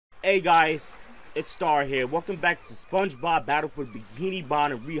Hey guys, it's Star here. Welcome back to SpongeBob Battle for Bikini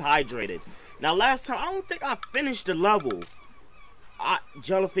Bond and Rehydrated. Now last time, I don't think I finished the level.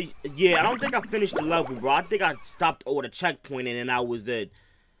 Jellyfish, yeah, I don't think I finished the level, bro. I think I stopped over the checkpoint and then I was it.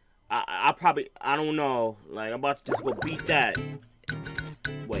 I don't know. Like, I'm about to just go beat that.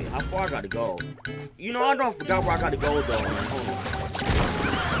 Wait, how far I gotta go? You know, I forgot where I gotta go though, man. Hold on.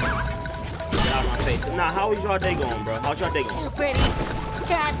 Get out of my face. Nah, how is y'all day going, bro? How's y'all day going? Too pretty.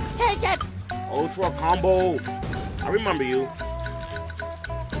 Can't take it. Ultra combo. I remember you.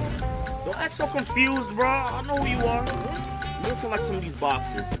 Don't act so confused, bro. I know who you are. Let me collect some of these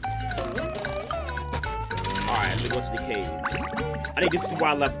boxes. Alright, let me go to the caves. I think this is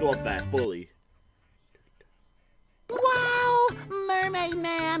where I left off at, fully. Wow, Mermaid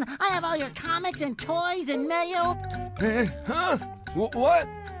Man. I have all your comics and toys and mail. Huh? What?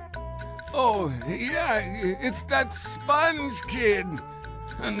 Oh, yeah, it's that Sponge Kid.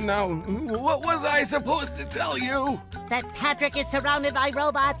 Now, what was I supposed to tell you? That Patrick is surrounded by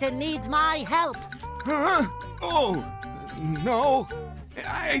robots and needs my help. Huh? Oh, no.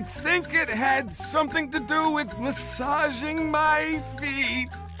 I think it had something to do with massaging my feet.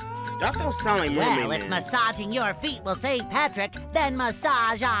 That don't sound like Mermaid Well, if Man. massaging your feet will save Patrick, then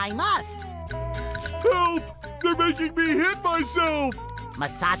massage I must. Help! They're making me hit myself!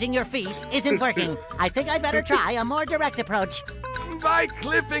 Massaging your feet isn't working. I think I'd better try a more direct approach. By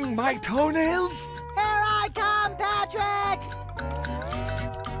clipping my toenails? Here I come, Patrick!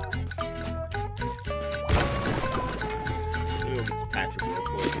 Let me go get to Patrick real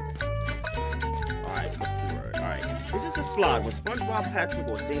quick. Alright, what's the word? Alright. This is a slide. When SpongeBob, Patrick,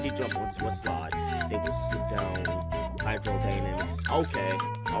 or Sandy jump onto a slide, they will slip down hydrodynamics. Okay.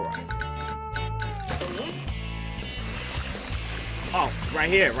 Alright. Oh, right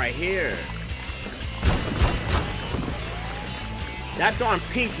here, right here. That darn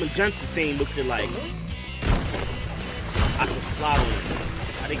pink magenta thing looked like I could slide on it.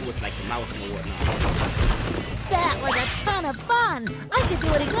 I think it was like the mountain or whatnot. That was a ton of fun. I should do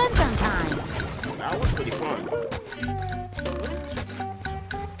it again sometime. That was pretty fun.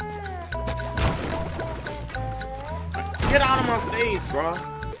 Get out of my face, bro.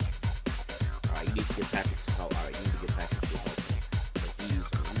 Alright, you need to get Patrick to help. Alright, you need to get Patrick to help. He's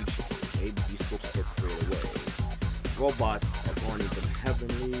unreachable. Maybe these folks look straight away. Robots are going into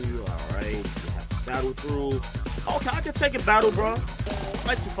heavenly. Alright, we have to battle through. Okay, I can take a battle, bro. I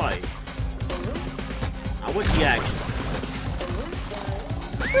like to fight. I want the action.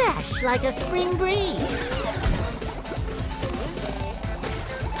 Fresh like a spring breeze.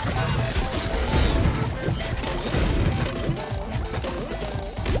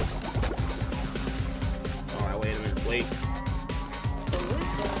 Alright, wait a minute, wait.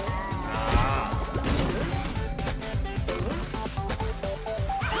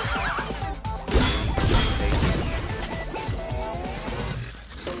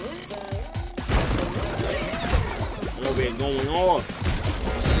 We're going off.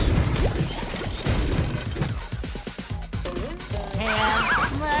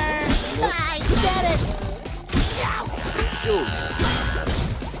 Hammer. I get it. Shoot.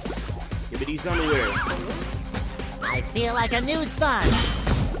 Give me these underwears. I feel like a new sponge.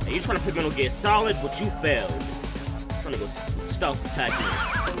 Hey, you trying to pick Metal Gear Solid, but you failed. Trying to go stealth attack me.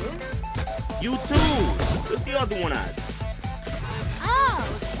 You too. Where's the other one at? Oh,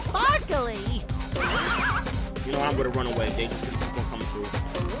 sparkly. You know I'm gonna run away. They just keep on coming through.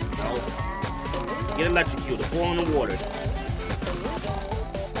 No. Get electrocuted. Fall in the water.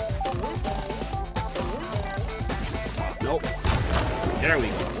 Nope. There we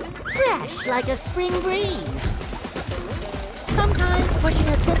go. Fresh like a spring breeze. Sometimes pushing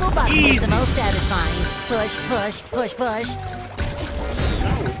a single button is the most satisfying. Push, push, push, push.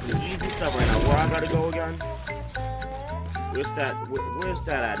 That was some easy stuff right now. Where I gotta go again? Where's that? Where's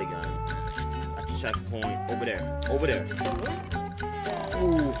that at again? That's the checkpoint. Over there. Over there.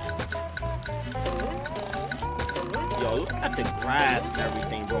 Ooh. Yo, look at the grass and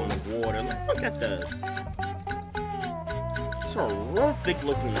everything, bro, in the water. Look at this. Terrific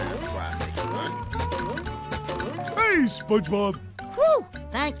looking ass graphics, man. Hey, SpongeBob! Whew!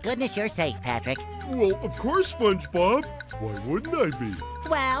 Thank goodness you're safe, Patrick. Well, of course, SpongeBob. Why wouldn't I be?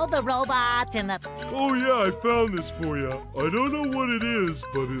 Well, the robots and the... Oh yeah, I found this for you. I don't know what it is,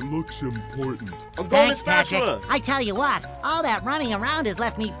 but it looks important. A golden Thanks, Patrick. spatula. I tell you what, all that running around has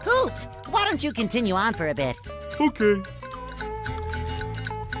left me pooped. Why don't you continue on for a bit? Okay.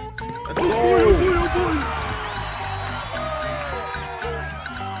 Let's Oh boy, go. oh boy, oh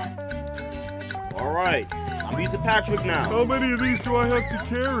boy! Alright. I'm using Patrick now. How many of these do I have to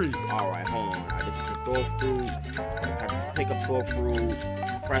carry? Alright, hold on. Alright, this is a throw fruit. I have to pick up throw fruit.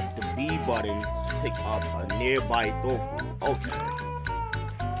 press the B button to pick up a nearby tofu. Okay.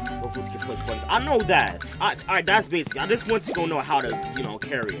 Tofus can push buttons. I know that. Alright, that's basic. I just want to go know how to, you know,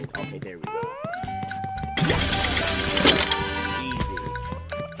 carry it. Okay, there we go. Easy.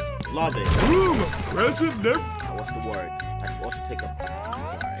 Love it. Present never. What's the word? I can also pick up. Sorry.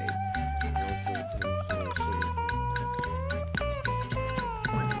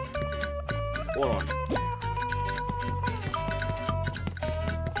 Hold on.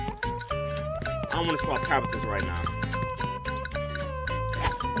 I don't want to swap characters right now.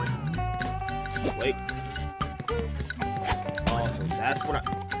 Wait. Oh, so that's what I...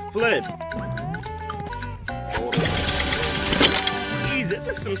 Flip! Hold on. Jeez, this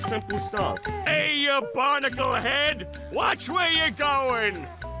is some simple stuff. Hey, you barnacle head! Watch where you're going!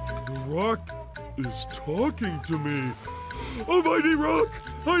 The rock is talking to me. Almighty Rock,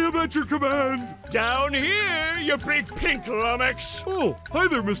 I am at your command. Down here, you big pink lummox! Oh, hi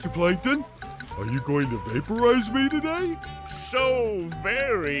there, Mr. Plankton. Are you going to vaporize me today? So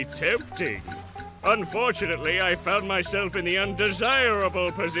very tempting. Unfortunately, I found myself in the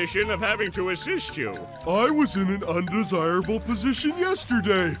undesirable position of having to assist you. I was in an undesirable position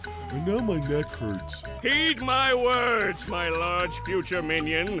yesterday, and now my neck hurts. Heed my words, my large future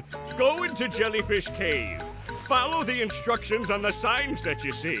minion. Go into Jellyfish Cave. Follow the instructions on the signs that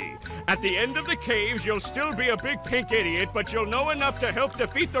you see. At the end of the caves, you'll still be a big pink idiot, but you'll know enough to help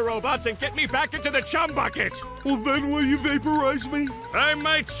defeat the robots and get me back into the chum bucket. Well, then will you vaporize me? I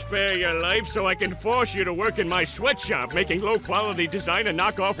might spare your life so I can force you to work in my sweatshop making low-quality design and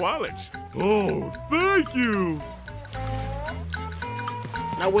knockoff wallets. Oh, thank you.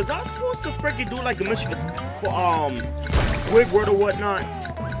 Now, was I supposed to freaking do like a mission for Squidward or whatnot?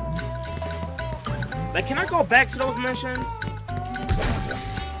 Like, can I go back to those missions?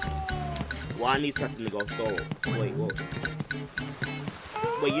 Well, I need something to go through. Wait, whoa.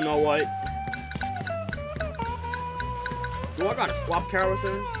 Wait, you know what? Do I gotta swap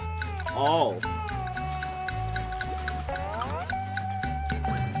characters? Oh.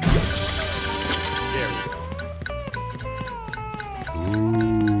 There we go.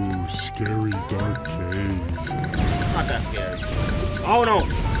 Ooh, scary dark cave. It's not that scary. Oh, no.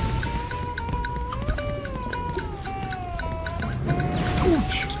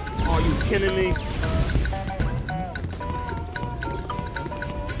 Ouch! Are you kidding me?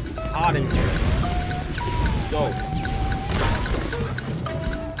 It's hot in here. Let's go.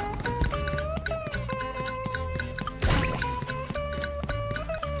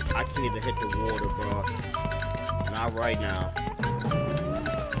 I can't even hit the water, bro. Not right now.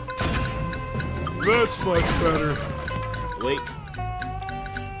 That's much better. Wait.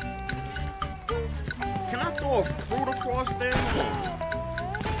 Can I throw a fruit across there?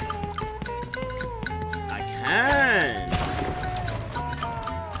 Man,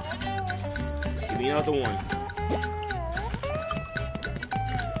 give me another one.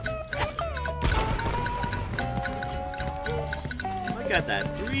 Look at that,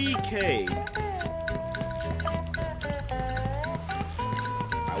 3K.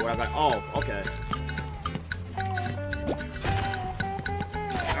 Alright, what I got? Oh, okay.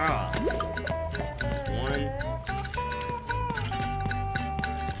 Ah, just one.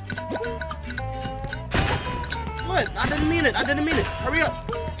 I didn't mean it. I didn't mean it. Hurry up.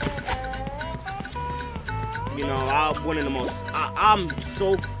 You know, I'm one of the most. I'm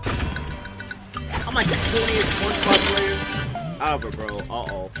like the 20th SpongeBob player ever, bro.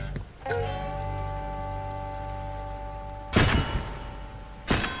 Uh-oh.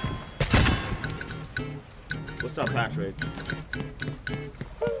 What's up, Patrick?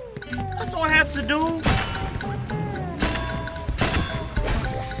 That's all I had to do.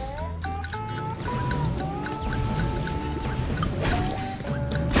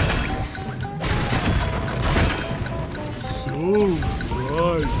 So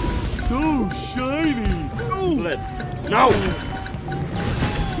bright, so shiny. No! Flip. No!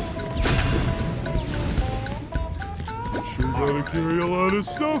 Sure gotta carry a lot of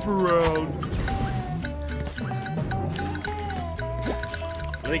stuff around.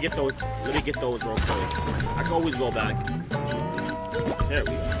 Let me get those real quick. I can always go back. There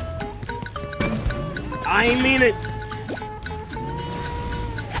we go. I ain't mean it.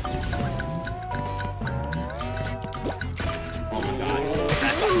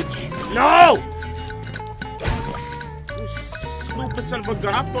 No! You stupid son of a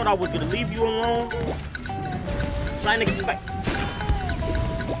gun. I thought I was gonna leave you alone. Trying to get you back.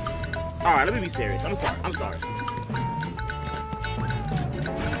 Alright, let me be serious. I'm sorry. I'm sorry.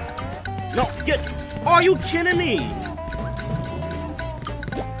 No, get. Are you kidding me?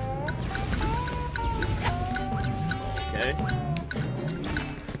 Okay.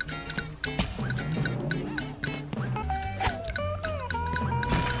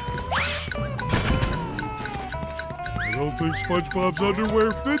 don't think SpongeBob's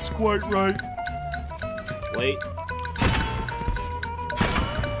underwear fits quite right. Wait.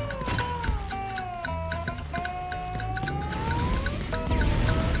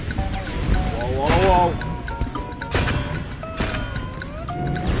 Whoa, whoa, whoa.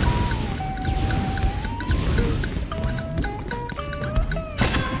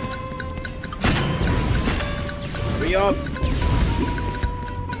 Hurry up.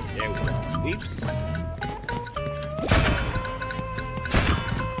 There we go. Weeps.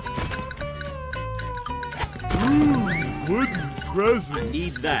 Wooden present. I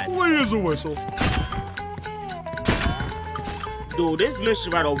need that. Wait as a whistle. Dude, this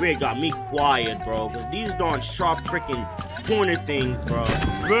mission right over here got me quiet, bro. Because these darn sharp freaking pointer things, bro.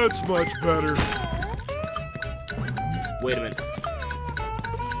 That's much better. Wait a minute.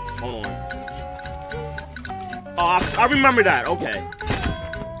 Hold on. Oh, I remember that. Okay.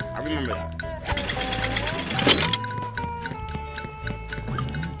 I remember that.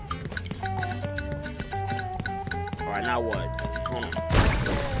 Alright, now what? Hold on.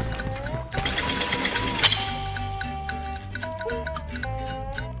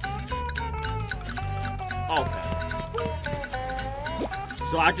 Okay.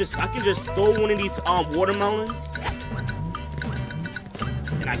 So I can just throw one of these watermelons.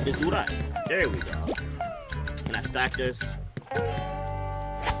 And I can just do that. There we go. Can I stack this?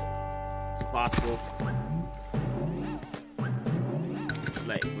 It's possible.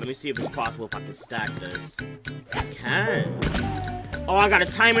 Like, let me see if it's possible if I can stack this. I can. Oh, I gotta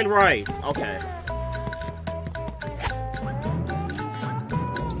time it right. Okay.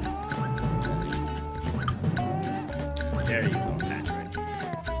 There you go, Patrick.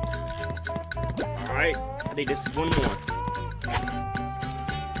 Alright, I think this is one more.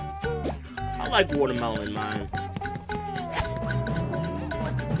 I like watermelon, man.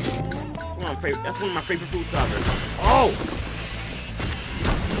 That's one of my favorite fruits ever. Oh!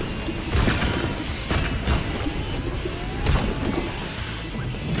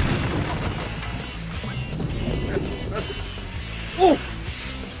 Oh!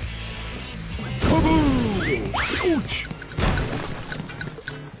 Kaboom! Ouch!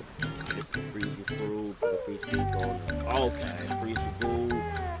 This is freezy fruit. Freeze fruit going. Okay, freeze the food.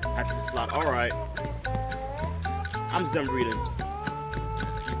 After the slot. Alright. I'm Zen reading.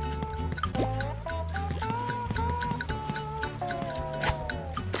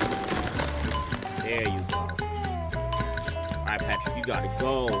 There you go. Alright, Patrick, you gotta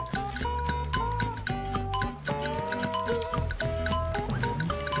go.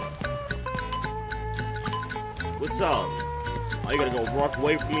 What's up? Oh, you gotta go walk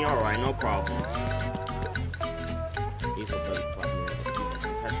away from me? Alright, no problem. These are 35 minutes.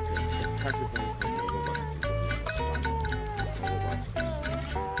 Patrick,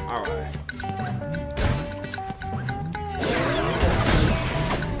 alright.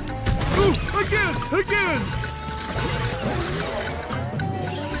 Ooh, again!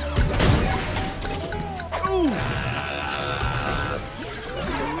 Ooh!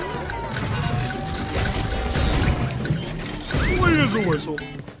 Wait as a whistle.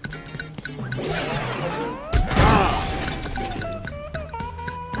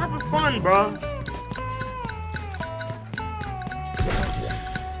 Having fun, bro.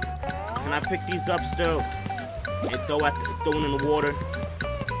 Can I pick these up still? And throw them in the water?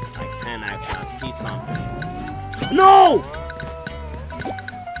 I can actually. I see something. No!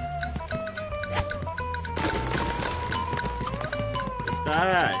 What's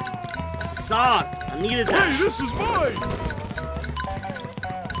that? It's a sock. I needed that. Hey, this is mine!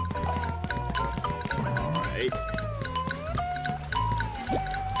 Alright.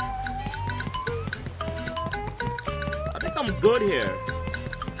 I think I'm good here.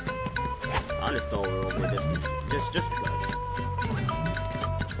 I'll just throw it over this just because.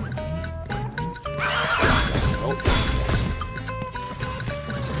 Oh.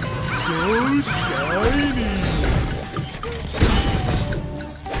 So shiny!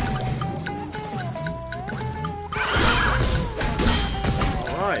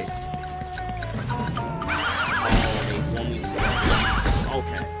 Alright.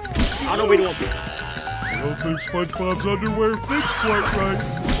 Okay. I don't really want to. I don't think SpongeBob's underwear fits quite right.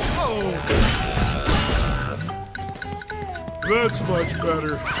 Oh! That's much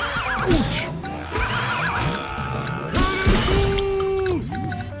better. Ouch!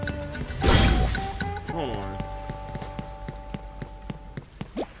 Hold on.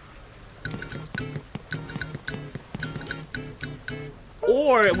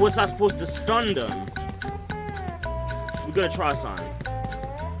 Or was I supposed to stun them? We're gonna try something.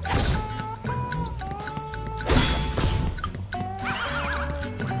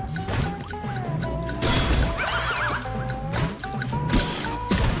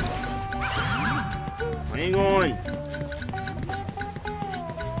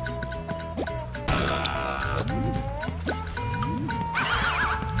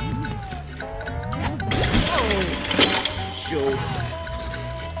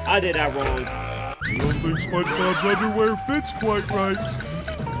 I did that wrong. I don't think SpongeBob's underwear fits quite right.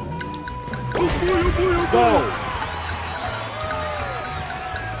 Oh boy, oh boy, oh boy. boy.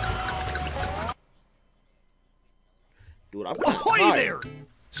 Dude, I'm Ahoy tired. there!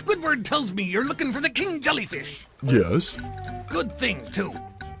 Squidward tells me you're looking for the king jellyfish. Yes? Good thing, too.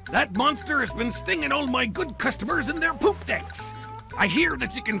 That monster has been stinging all my good customers in their poop decks. I hear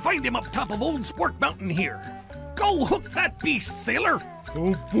that you can find him up top of Old Sport Mountain here. Go hook that beast, sailor!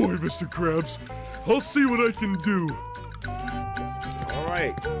 Oh boy, Mr. Krabs. I'll see what I can do. All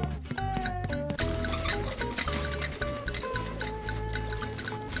right.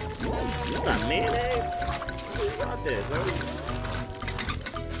 You got mayonnaise? You got this, huh?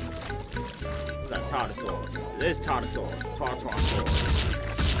 What's that tartar sauce? This is tartar sauce. Tartar sauce.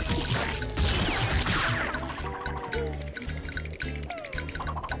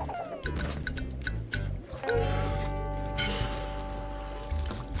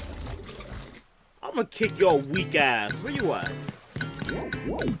 I'm gonna kick your weak ass. Where you at?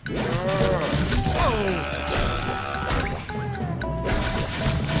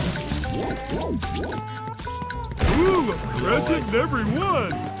 Ooh, a present in every one.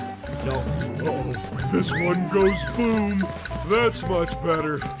 No. Uh-oh, this one goes boom. That's much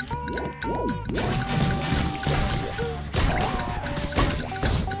better.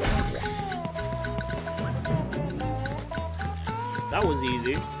 That was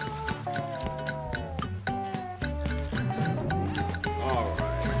easy. Alright.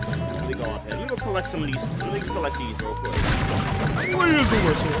 Let me go up here. Let me go collect some of these. Let me collect these real quick. Here's a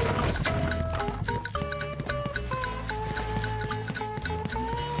whistle.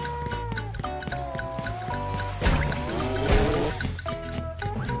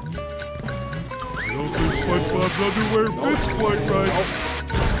 I don't think SpongeBob's underwear fits quite right.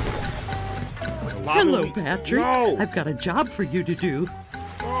 Hello, Patrick. No. I've got a job for you to do.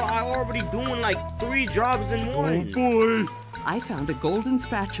 Oh, I'm already doing like 3 jobs in one. Oh boy. I found a golden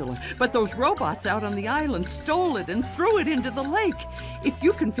spatula, but those robots out on the island stole it and threw it into the lake. If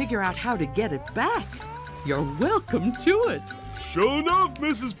you can figure out how to get it back, you're welcome to it. Sure enough,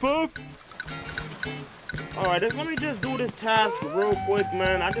 Mrs. Puff. Alright, let me just do this task real quick,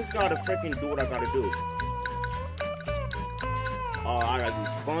 man. I just gotta freaking do what I gotta do. Oh, I gotta do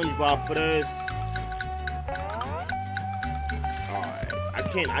SpongeBob for this. Alright, I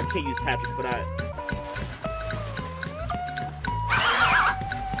can't use Patrick for that.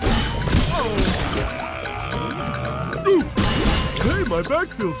 Ooh. Hey, my back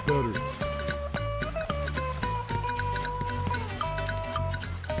feels better.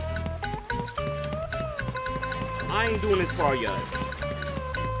 I ain't doing this part yet.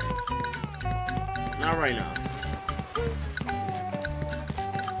 Not right now.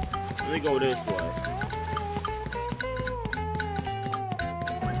 Let me go this way.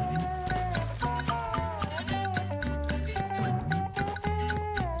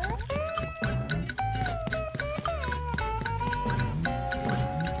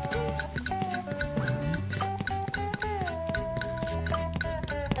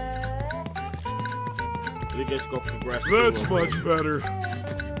 Let me just go progress. That's much better.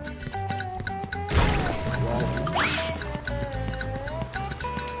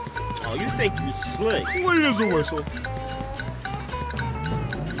 Oh, you think you slick? Here's a whistle.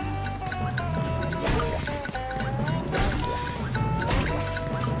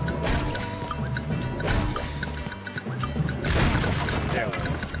 There we go.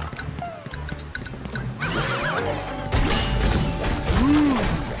 Ooh,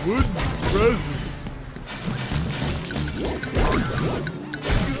 wooden presents.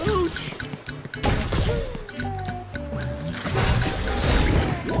 Ouch.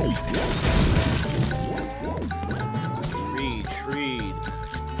 Read.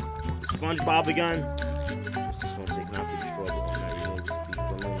 SpongeBob again? This one taken out to destroy the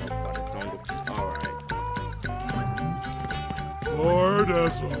Alright. Hard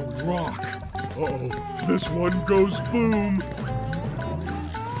as a rock. Uh-oh, this one goes boom.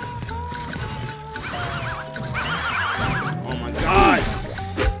 Oh my god!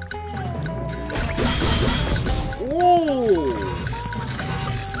 Ooh!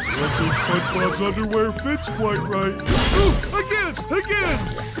 I don't think SpongeBob's underwear fits quite right. Ooh, again!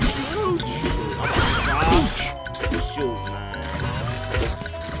 Ouch! Ouch! Shoot, man.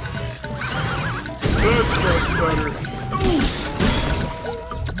 That's much better.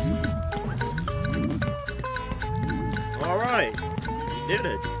 Alright. You did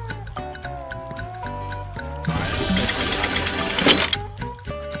it.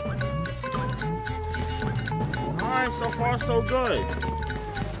 Alright, so far so good.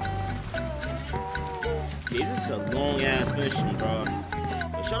 Yeah, this is a long ass mission, bro.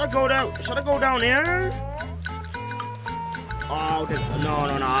 But Should I go down? Should I go down there? Oh, no.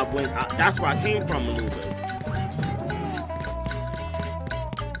 I went. That's where I came from a little bit.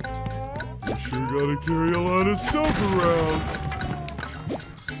 You sure gotta carry a lot of stuff around.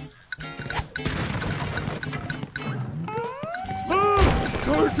 Ah!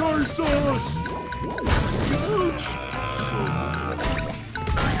 Tartar sauce! Ouch!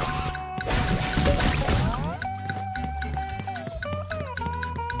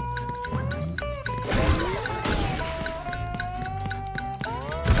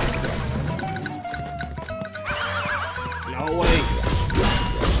 No way.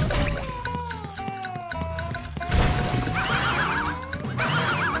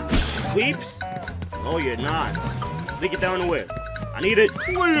 Weeps? No, you're not. Take it down the way. I need it.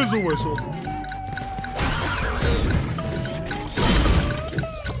 Play as a whistle.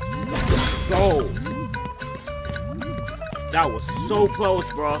 Let's go. That was so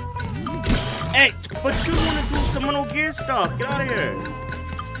close, bro. Hey, but you want to do some Metal Gear stuff. Get out of here.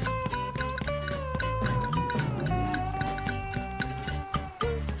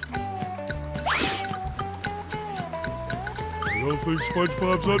 I don't think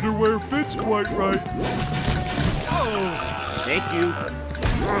SpongeBob's underwear fits quite right. Oh, thank you.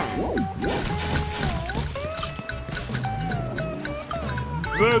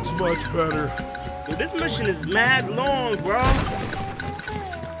 That's much better. Dude, this mission is mad long, bro.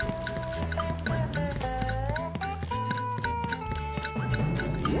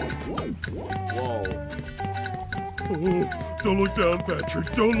 Whoa. Oh, don't look down,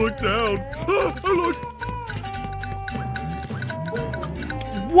 Patrick. Don't look down. Ah, I look.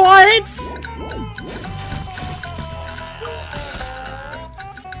 What?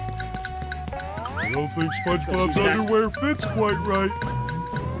 I don't think SpongeBob's underwear fits quite right.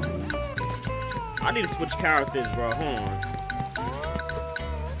 I need to switch characters, bro. Hold on.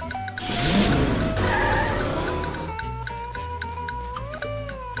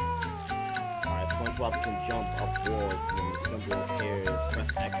 Alright, SpongeBob can jump up walls when the symbol appears.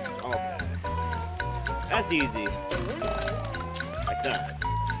 Press X. Okay. That's easy. Like that.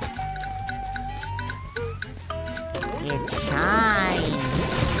 It shines.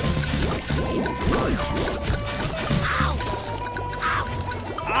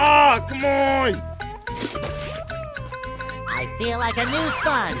 Ah, come on! I feel like a new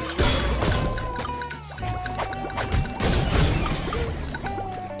sponge.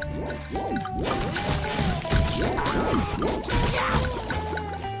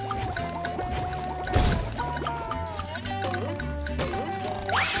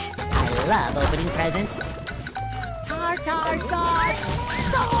 I love opening presents. Tartar sauce!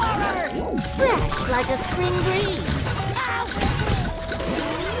 Soar! Fresh like a spring breeze.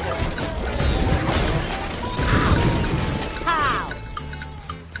 Pow!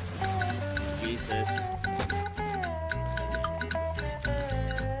 Jesus.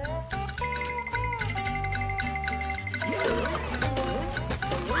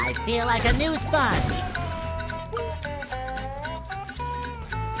 I feel like a new sponge.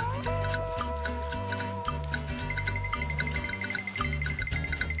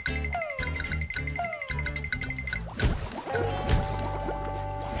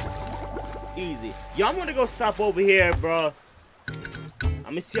 Easy. Yo, I'm gonna go stop over here, bro. I'm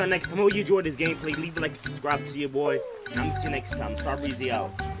gonna see y'all next time. I hope you enjoyed this gameplay. Leave a like and subscribe to your boy. And I'm gonna see you next time. StarBreezy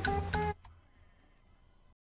out.